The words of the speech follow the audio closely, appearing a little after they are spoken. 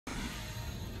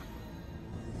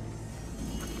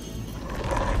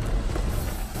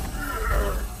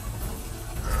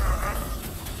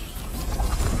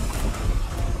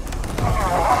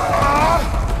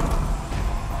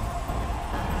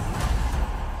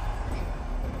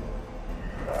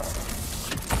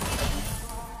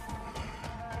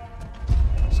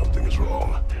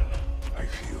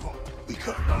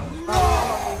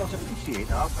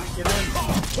Get in.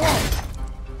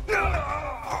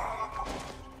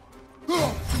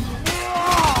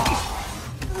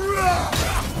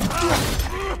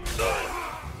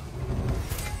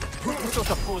 I don't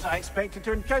suppose I expected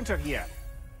to encounter here.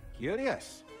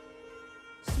 Curious.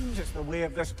 Seems it's the way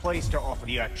of this place to offer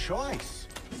you a choice.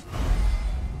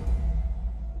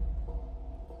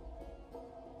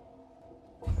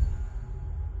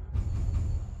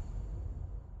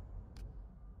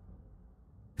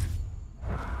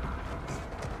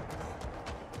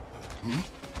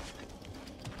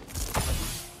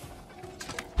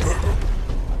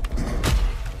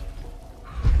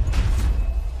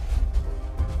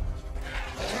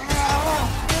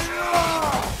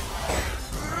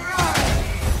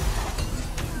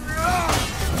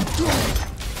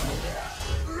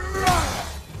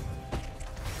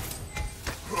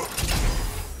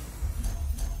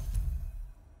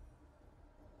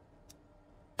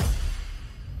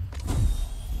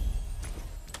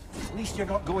 At least you're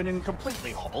not going in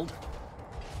completely hobbled.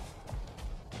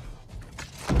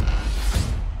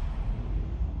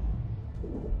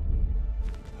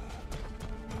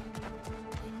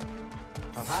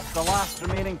 Perhaps the last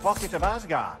remaining pocket of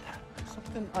Asgard.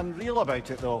 Something unreal about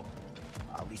it, though.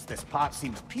 At least this part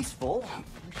seems peaceful.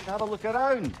 We should have a look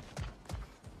around.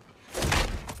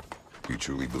 You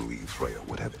truly believe Freya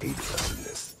would have aided us in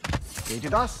this?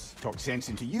 Aided us, talked sense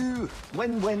into you.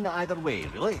 Win-win either way,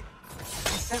 really. I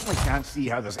certainly can't see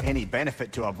how there's any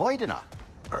benefit to avoiding her.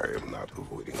 I am not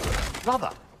avoiding her.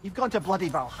 Brother, you've gone to bloody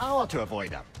Valhalla to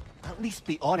avoid her. At least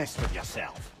be honest with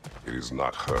yourself. It is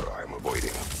not her I am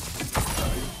avoiding.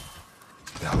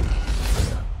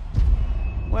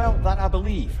 Well, that I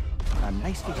believe. And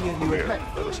nice to hear you admit.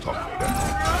 Let us talk later.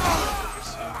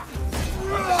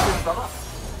 Understood, brother.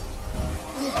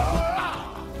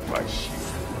 My shield.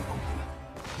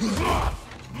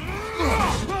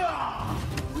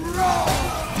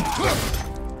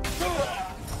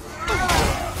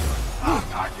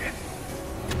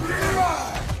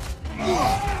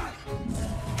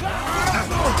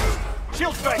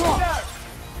 Shield strike! Now!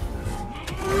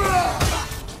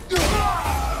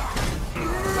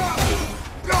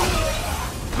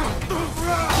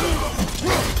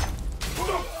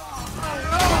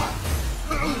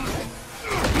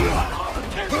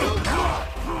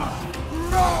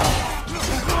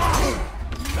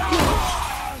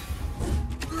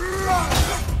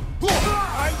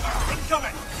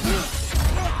 Incoming!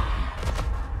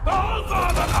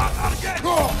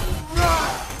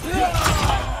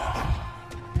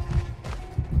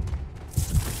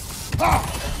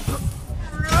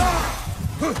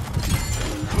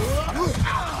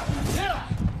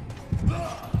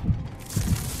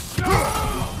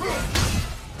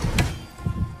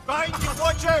 Behind you,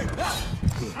 watch out!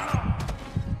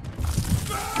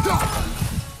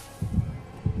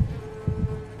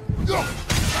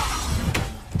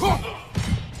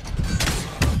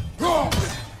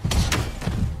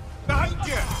 Behind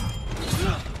you!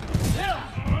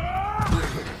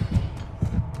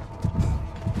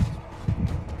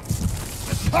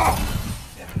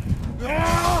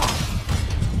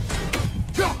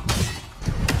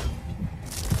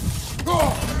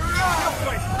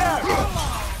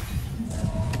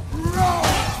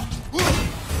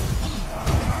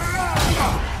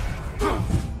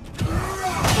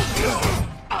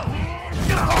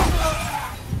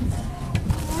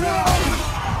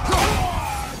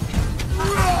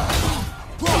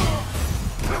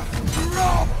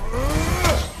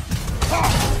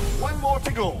 One more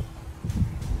to go.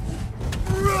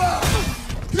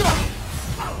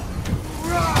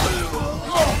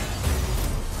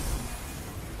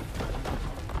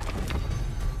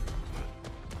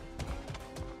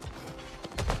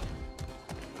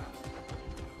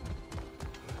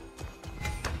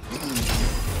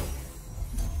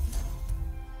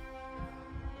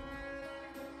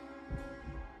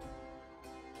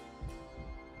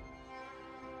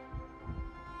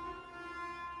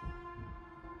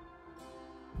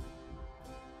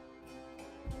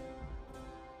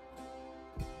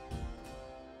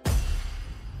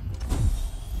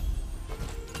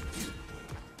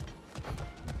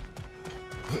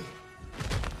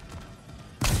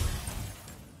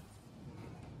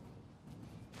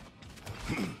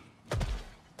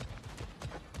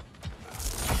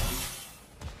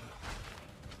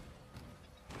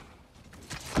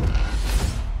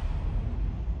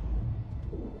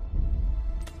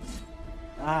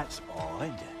 That's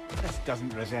odd. This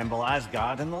doesn't resemble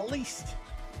Asgard in the least.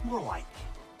 More like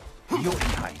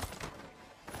Jotunheim.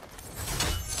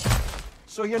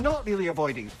 So you're not really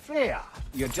avoiding Freya,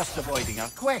 you're just avoiding her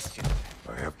question.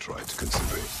 I have tried to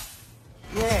consider it.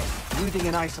 Yes, brooding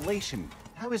in isolation.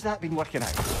 How has that been working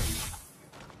out?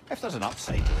 If there's an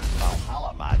upside to this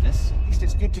Valhalla madness, at least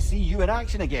it's good to see you in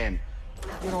action again.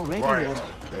 You're already Quiet. there.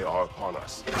 They are upon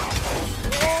us.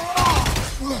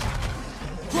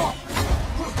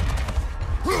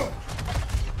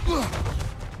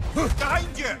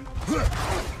 Behind you!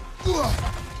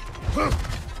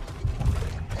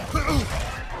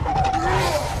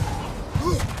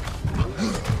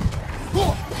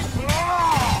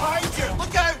 Behind you!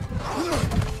 Look out!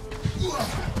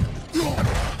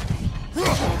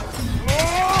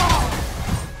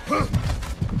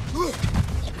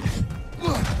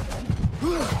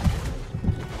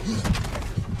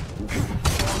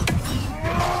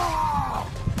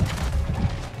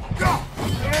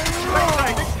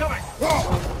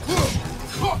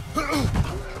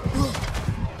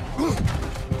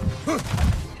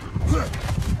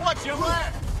 Watch your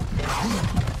left!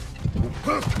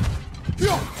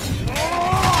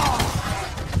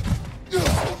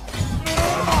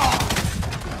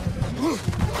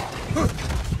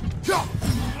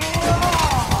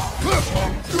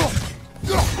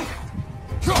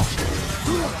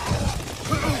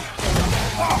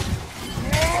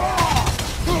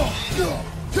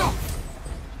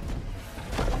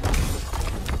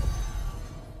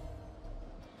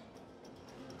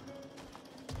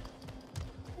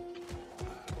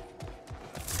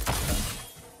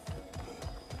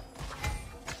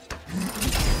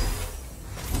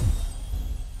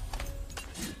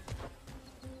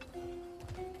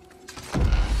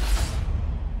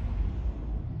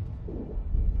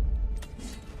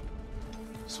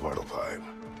 Svartalfheim.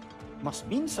 Must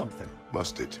mean something.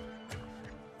 Must it?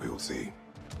 We will see.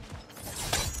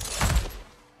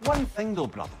 One thing though,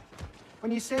 brother.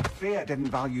 When you said Freya didn't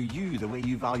value you the way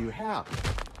you value her,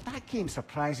 that came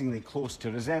surprisingly close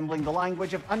to resembling the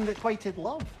language of unrequited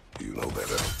love. You know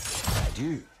better. I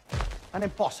do. An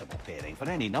impossible pairing for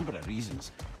any number of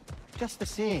reasons. Just the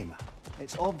same,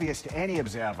 it's obvious to any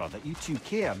observer that you two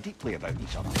care deeply about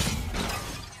each other.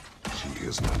 She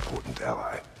is an important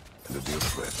ally, and a dear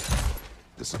friend.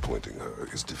 Disappointing her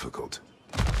is difficult.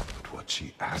 But what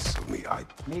she asks of me,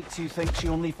 Makes you think she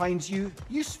only finds you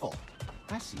useful.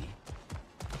 I see.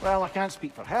 Well, I can't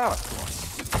speak for her, of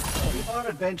course. But if our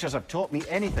adventures have taught me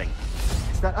anything,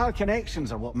 it's that our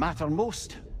connections are what matter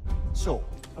most. So,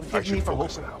 I forgive me should for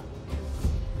focus hoping. now.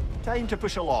 Time to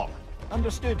push along.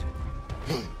 Understood?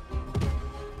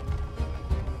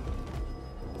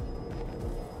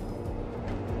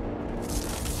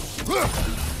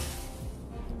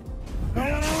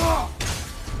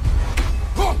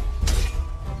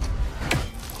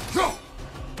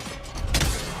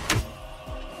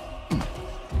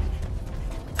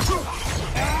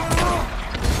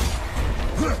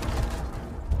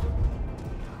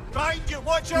 Behind you,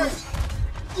 watch out!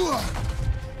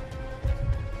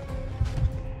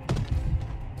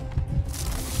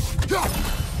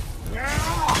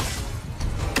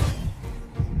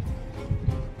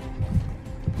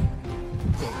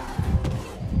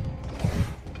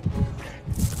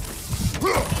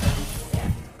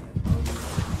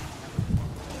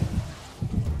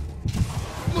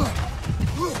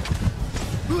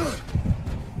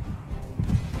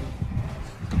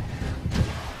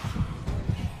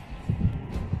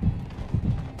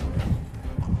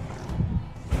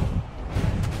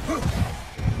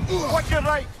 Watch your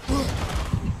right!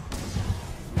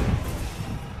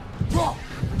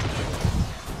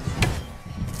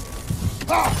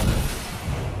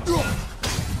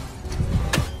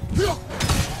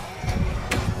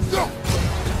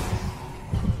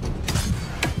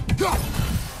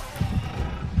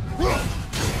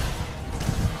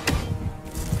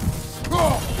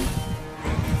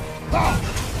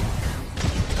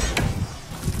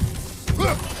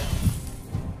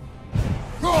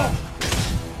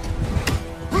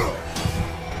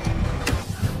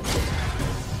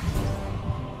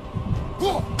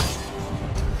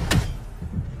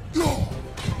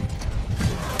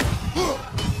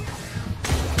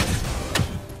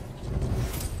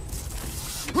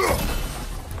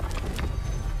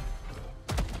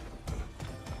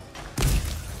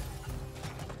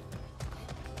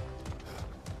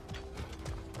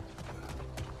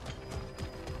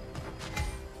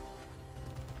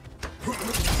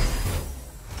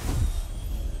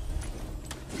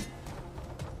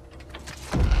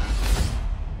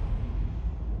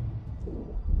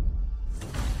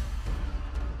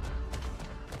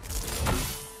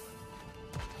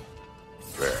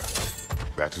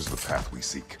 That is the path we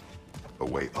seek. A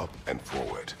way up and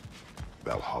forward.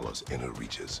 Valhalla's inner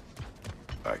reaches.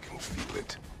 I can feel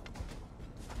it.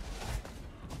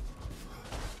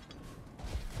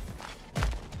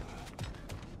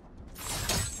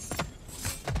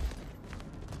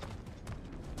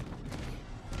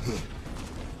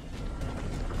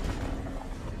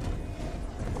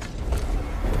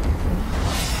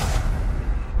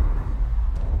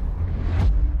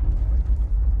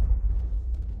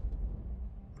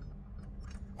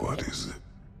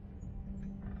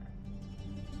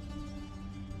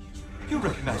 You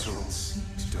recognize your old seat,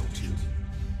 don't you?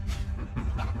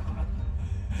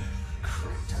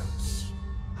 Kratos.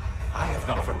 I have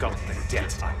not forgotten the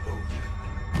debt I owe you.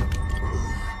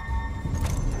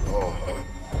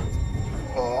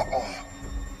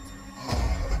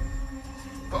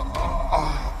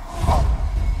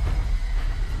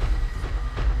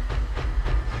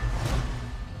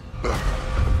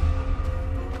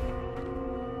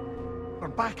 We're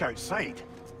back outside.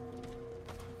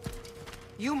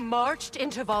 You marched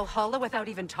into Valhalla without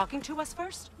even talking to us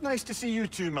first? Nice to see you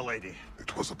too, milady.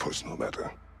 It was a personal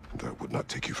matter, and I would not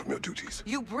take you from your duties.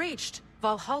 You breached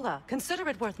Valhalla. Consider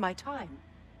it worth my time.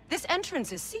 This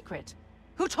entrance is secret.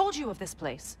 Who told you of this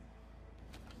place?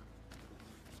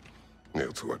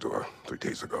 Nailed to our door 3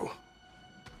 days ago.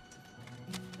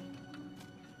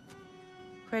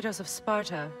 Kratos of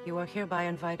Sparta, you are hereby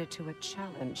invited to a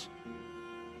challenge.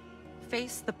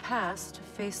 Face the past,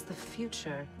 face the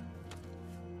future.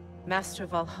 Master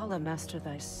Valhalla, master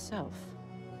thyself.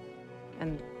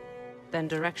 And then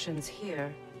directions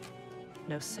here,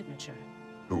 no signature.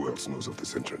 Who else knows of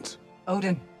this entrance?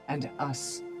 Odin and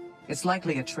us. It's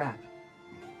likely a trap.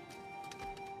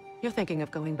 You're thinking of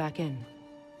going back in.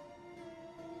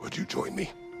 Would you join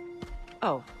me?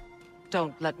 Oh,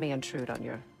 don't let me intrude on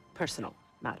your personal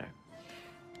matter.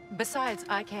 Besides,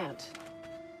 I can't.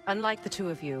 Unlike the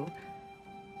two of you,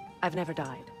 I've never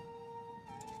died.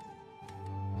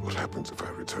 What happens if I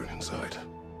return inside?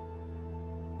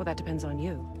 Well, that depends on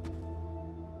you.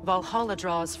 Valhalla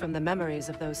draws from the memories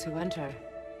of those who enter.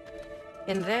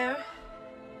 In there,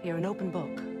 you're an open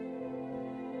book.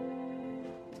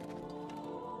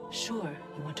 Sure,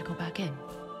 you want to go back in?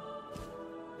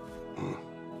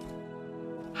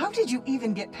 How did you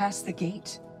even get past the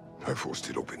gate? I forced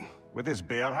it open. With his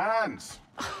bare hands.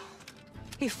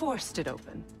 He forced it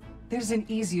open. There's an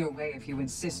easier way if you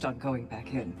insist on going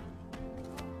back in.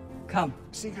 Come.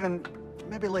 Sigrun,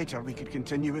 maybe later we could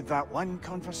continue with that one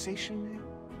conversation.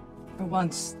 For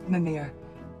once, Mimir.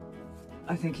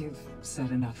 I think you've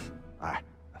said enough. Ah,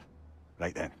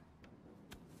 right then.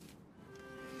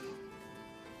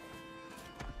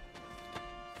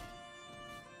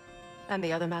 And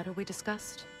the other matter we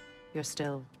discussed? You're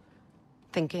still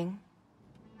thinking,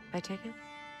 I take it?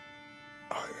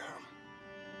 I am.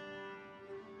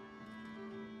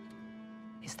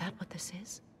 Is that what this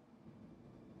is?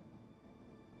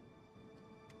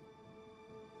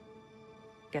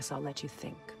 Guess I'll let you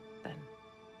think.